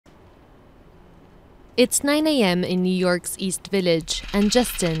It's 9 a.m. in New York's East Village, and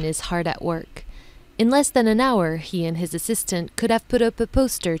Justin is hard at work. In less than an hour, he and his assistant could have put up a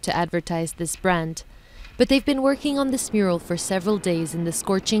poster to advertise this brand. But they've been working on this mural for several days in the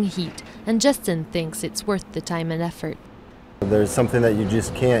scorching heat, and Justin thinks it's worth the time and effort. There's something that you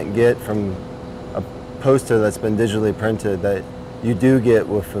just can't get from a poster that's been digitally printed that you do get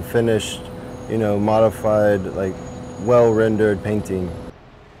with a finished, modified, well-rendered painting.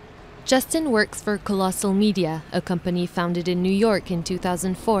 Justin works for Colossal Media, a company founded in New York in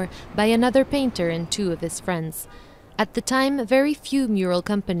 2004 by another painter and two of his friends. At the time, very few mural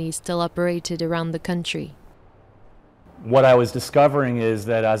companies still operated around the country. What I was discovering is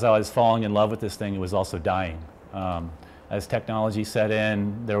that as I was falling in love with this thing, it was also dying. As technology set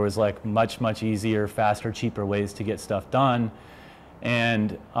in, there was much easier, faster, cheaper ways to get stuff done.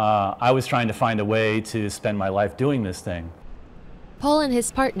 And I was trying to find a way to spend my life doing this thing. Paul and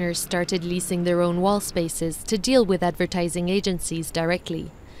his partners started leasing their own wall spaces to deal with advertising agencies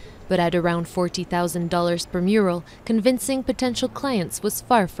directly. But at around $40,000 per mural, convincing potential clients was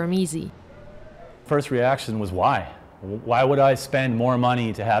far from easy. First reaction was why? Why would I spend more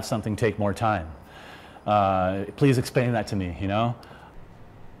money to have something take more time? Please explain that to me,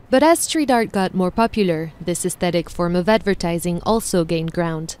 But as street art got more popular, this aesthetic form of advertising also gained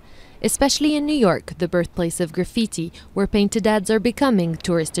ground. Especially in New York, the birthplace of graffiti, where painted ads are becoming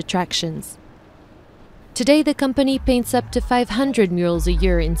tourist attractions. Today, the company paints up to 500 murals a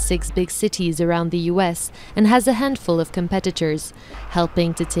year in 6 big cities around the US and has a handful of competitors,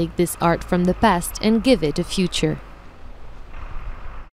 helping to take this art from the past and give it a future.